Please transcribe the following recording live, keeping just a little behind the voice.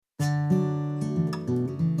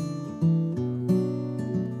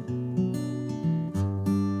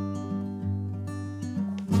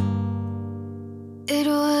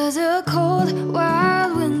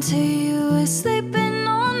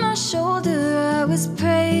was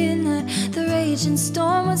praying that the raging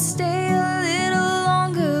storm would stay a little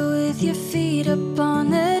longer. With your feet up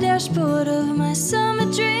on the dashboard of my summer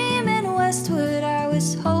dream in Westwood, I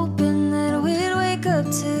was hoping that we'd wake up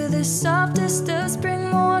to the softest of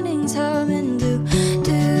spring mornings, humming do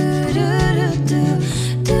do do do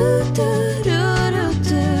do do do do.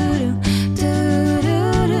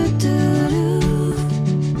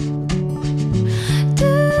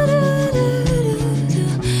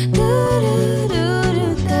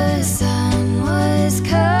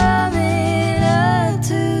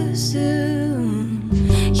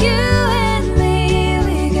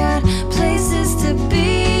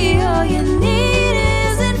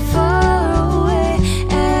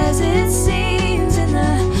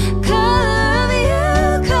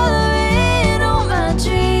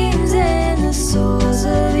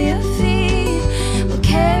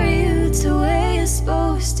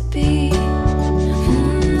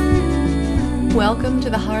 Welcome to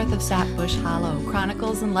the Hearth of Sapbush Hollow,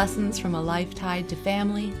 chronicles and lessons from a life tied to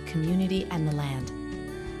family, community, and the land.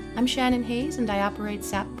 I'm Shannon Hayes, and I operate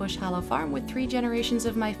Sapbush Hollow Farm with 3 generations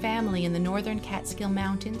of my family in the northern Catskill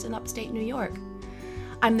Mountains in upstate New York.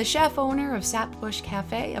 I'm the chef-owner of Sapbush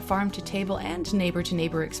Cafe, a farm-to-table and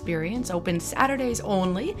neighbor-to-neighbor experience, open Saturdays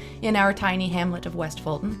only in our tiny hamlet of West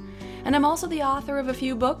Fulton. And I'm also the author of a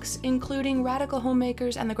few books, including Radical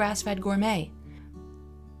Homemakers and The Grass-Fed Gourmet.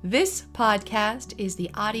 This podcast is the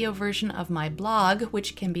audio version of my blog,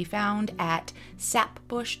 which can be found at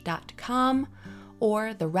sapbush.com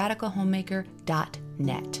or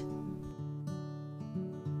theradicalhomemaker.net.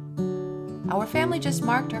 Our family just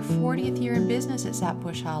marked our 40th year in business at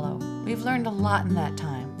Sapbush Hollow. We've learned a lot in that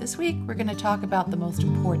time. This week, we're going to talk about the most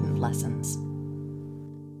important lessons.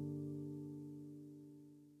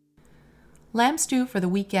 Lamb stew for the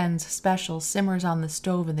weekend's special simmers on the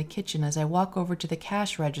stove in the kitchen as I walk over to the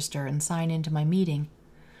cash register and sign into my meeting.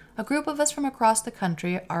 A group of us from across the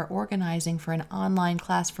country are organizing for an online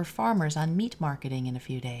class for farmers on meat marketing in a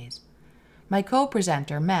few days. My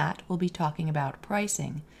co-presenter, Matt, will be talking about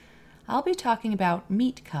pricing. I'll be talking about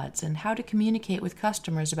meat cuts and how to communicate with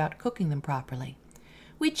customers about cooking them properly.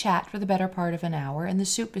 We chat for the better part of an hour, and the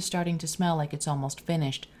soup is starting to smell like it's almost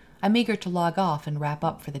finished. I'm eager to log off and wrap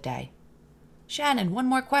up for the day. "Shannon, one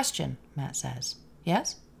more question," Matt says.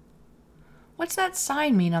 "Yes?" "What's that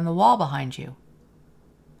sign mean on the wall behind you?"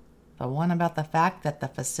 "The one about the fact that the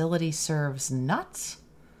facility serves nuts?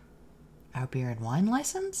 Our beer and wine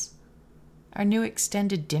license? Our new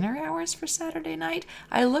extended dinner hours for Saturday night?"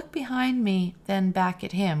 I look behind me, then back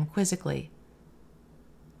at him quizzically.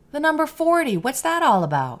 "The number 40, what's that all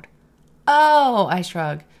about?" "Oh," I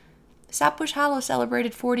shrug. "Sapbush Hollow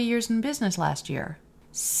celebrated 40 years in business last year."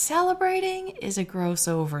 Celebrating is a gross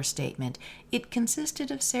overstatement. It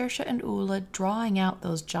consisted of Saoirse and Ula drawing out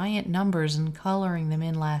those giant numbers and coloring them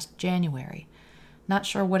in last January. Not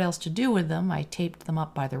sure what else to do with them, I taped them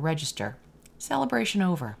up by the register. Celebration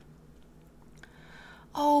over.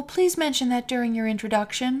 "Oh, please mention that during your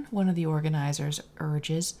introduction," one of the organizers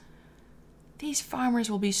urges. "These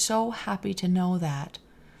farmers will be so happy to know that."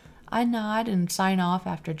 I nod and sign off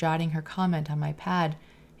after jotting her comment on my pad.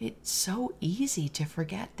 It's so easy to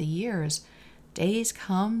forget the years. Days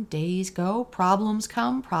come, days go, problems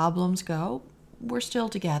come, problems go. We're still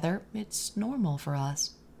together. It's normal for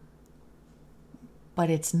us. But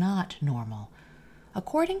it's not normal.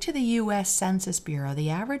 According to the U.S. Census Bureau, the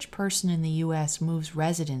average person in the U.S. moves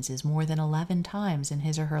residences more than 11 times in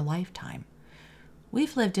his or her lifetime.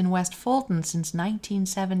 We've lived in West Fulton since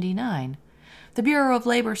 1979. The Bureau of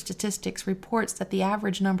Labor Statistics reports that the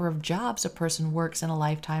average number of jobs a person works in a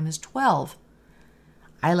lifetime is 12.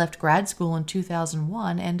 I left grad school in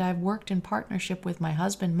 2001, and I've worked in partnership with my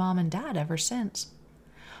husband, mom, and dad ever since.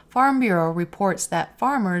 Farm Bureau reports that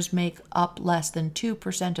farmers make up less than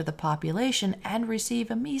 2% of the population and receive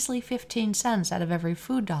a measly 15 cents out of every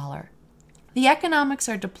food dollar. The economics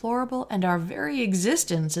are deplorable, and our very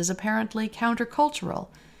existence is apparently countercultural.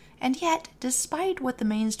 And yet, despite what the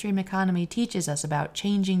mainstream economy teaches us about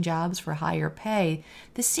changing jobs for higher pay,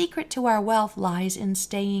 the secret to our wealth lies in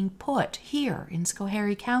staying put here in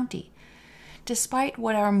Schoharie County. Despite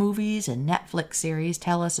what our movies and Netflix series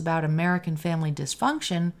tell us about American family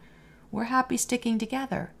dysfunction, we're happy sticking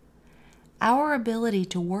together. Our ability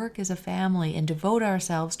to work as a family and devote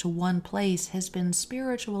ourselves to one place has been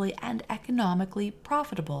spiritually and economically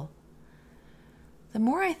profitable. The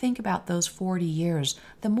more I think about those 40 years,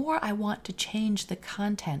 the more I want to change the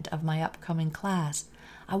content of my upcoming class.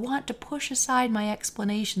 I want to push aside my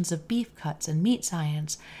explanations of beef cuts and meat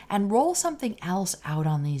science and roll something else out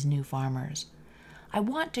on these new farmers. I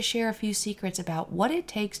want to share a few secrets about what it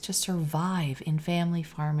takes to survive in family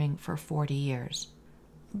farming for 40 years.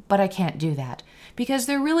 But I can't do that because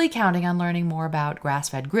they're really counting on learning more about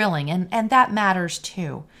grass-fed grilling, and that matters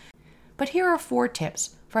too. But here are 4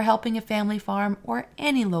 tips for helping a family farm or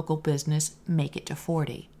any local business make it to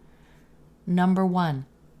 40. Number 1,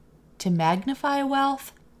 to magnify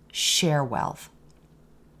wealth, share wealth.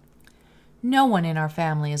 No one in our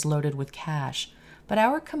family is loaded with cash, but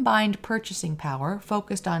our combined purchasing power,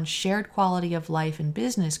 focused on shared quality of life and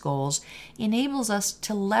business goals, enables us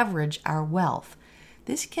to leverage our wealth.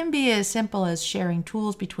 This can be as simple as sharing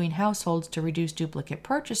tools between households to reduce duplicate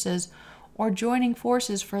purchases, or joining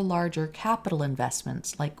forces for larger capital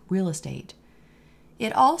investments like real estate.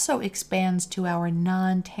 It also expands to our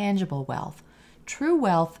non-tangible wealth. True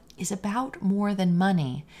wealth is about more than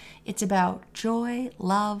money. It's about joy,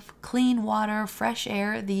 love, clean water, fresh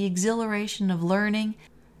air, the exhilaration of learning,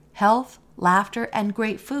 health, laughter, and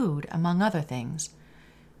great food, among other things.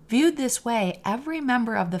 Viewed this way, every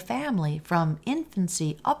member of the family, from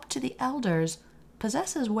infancy up to the elders,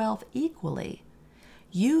 possesses wealth equally.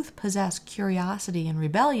 Youth possess curiosity and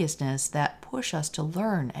rebelliousness that push us to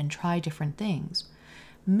learn and try different things.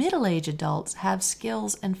 Middle-aged adults have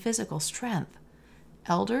skills and physical strength.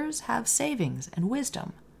 Elders have savings and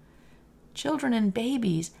wisdom. Children and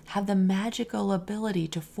babies have the magical ability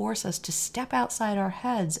to force us to step outside our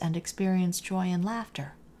heads and experience joy and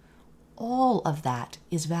laughter. All of that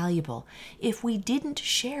is valuable. If we didn't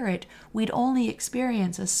share it, we'd only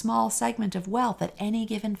experience a small segment of wealth at any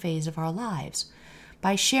given phase of our lives.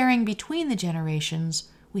 By sharing between the generations,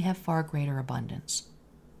 we have far greater abundance.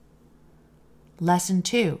 Lesson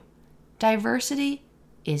 2. Diversity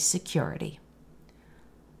is security.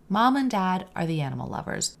 Mom and Dad are the animal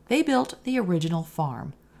lovers. They built the original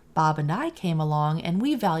farm. Bob and I came along and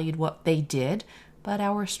we valued what they did, but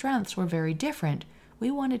our strengths were very different. We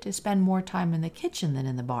wanted to spend more time in the kitchen than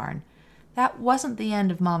in the barn. That wasn't the end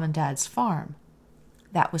of Mom and Dad's farm.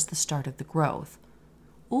 That was the start of the growth.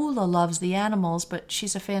 Ula loves the animals, but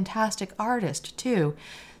she's a fantastic artist, too.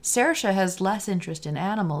 Saoirse has less interest in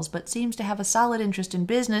animals, but seems to have a solid interest in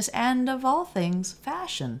business and, of all things,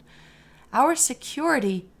 fashion. Our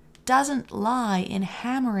security doesn't lie in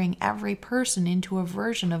hammering every person into a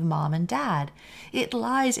version of Mom and Dad. It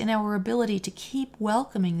lies in our ability to keep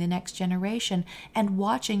welcoming the next generation and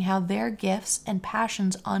watching how their gifts and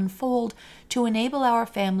passions unfold to enable our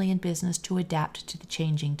family and business to adapt to the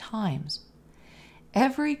changing times.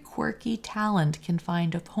 Every quirky talent can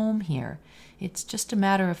find a home here. It's just a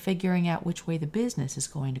matter of figuring out which way the business is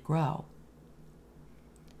going to grow.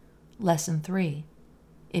 Lesson 3.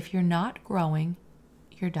 If you're not growing,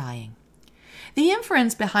 you're dying. The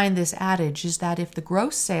inference behind this adage is that if the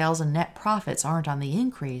gross sales and net profits aren't on the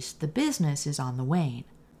increase, the business is on the wane.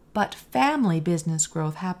 But family business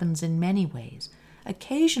growth happens in many ways.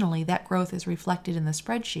 Occasionally, that growth is reflected in the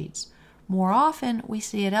spreadsheets. More often, we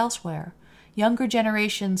see it elsewhere. Younger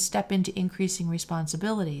generations step into increasing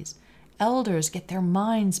responsibilities. Elders get their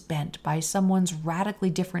minds bent by someone's radically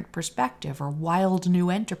different perspective or wild new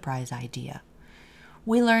enterprise idea.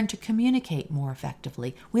 We learn to communicate more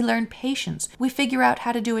effectively. We learn patience. We figure out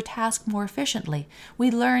how to do a task more efficiently.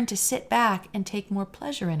 We learn to sit back and take more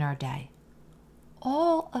pleasure in our day.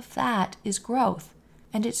 All of that is growth.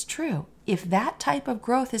 And it's true. If that type of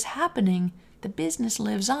growth is happening, the business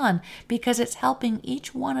lives on because it's helping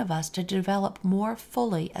each one of us to develop more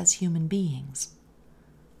fully as human beings.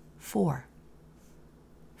 4.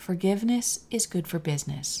 Forgiveness is good for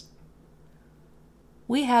business.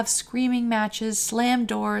 We have screaming matches, slam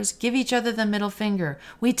doors, give each other the middle finger.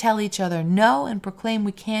 We tell each other no and proclaim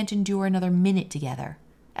we can't endure another minute together.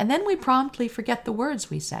 And then we promptly forget the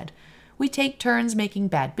words we said. We take turns making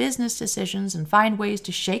bad business decisions and find ways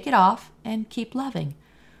to shake it off and keep loving.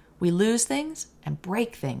 We lose things and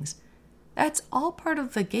break things. That's all part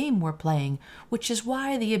of the game we're playing, which is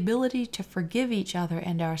why the ability to forgive each other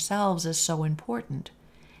and ourselves is so important.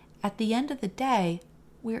 At the end of the day,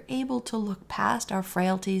 we're able to look past our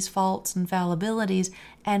frailties, faults, and fallibilities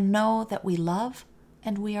and know that we love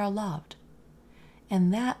and we are loved.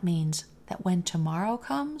 And that means that when tomorrow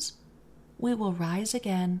comes, we will rise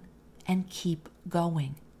again and keep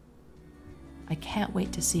going. I can't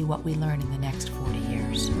wait to see what we learn in the next 40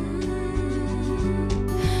 years.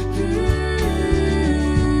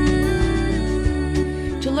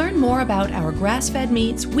 To learn more about our grass-fed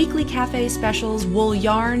meats, weekly cafe specials, wool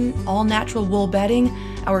yarn, all-natural wool bedding,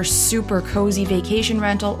 our super cozy vacation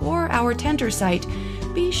rental, or our tender site,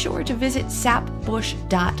 be sure to visit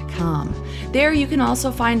sapbush.com. There you can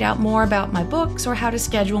also find out more about my books or how to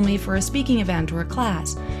schedule me for a speaking event or a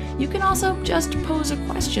class. You can also just pose a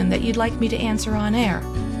question that you'd like me to answer on air.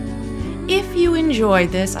 If you enjoyed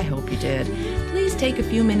this, I hope you did, please take a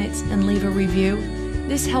few minutes and leave a review.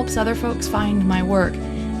 This helps other folks find my work.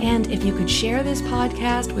 And if you could share this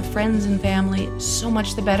podcast with friends and family, so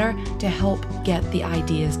much the better to help get the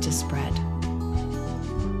ideas to spread.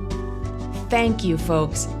 Thank you,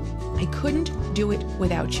 folks. I couldn't do it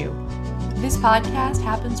without you. This podcast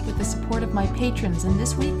happens with the support of my patrons, and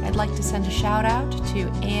this week I'd like to send a shout out to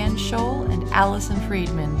Ann Scholl and Allison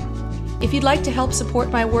Friedman. If you'd like to help support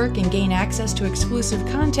my work and gain access to exclusive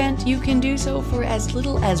content, you can do so for as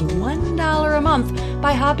little as $1 a month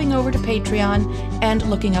by hopping over to Patreon and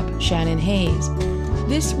looking up Shannon Hayes.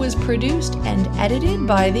 This was produced and edited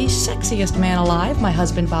by the sexiest man alive, my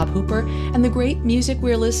husband Bob Hooper, and the great music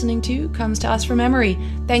we're listening to comes to us from Emory.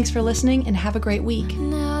 Thanks for listening and have a great week.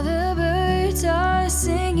 Now the birds are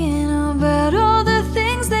singing about all the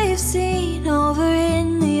things they've seen over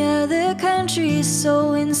in the other countries,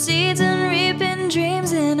 sowing seeds and reaping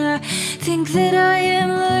dreams, and I think that I am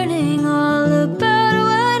learning all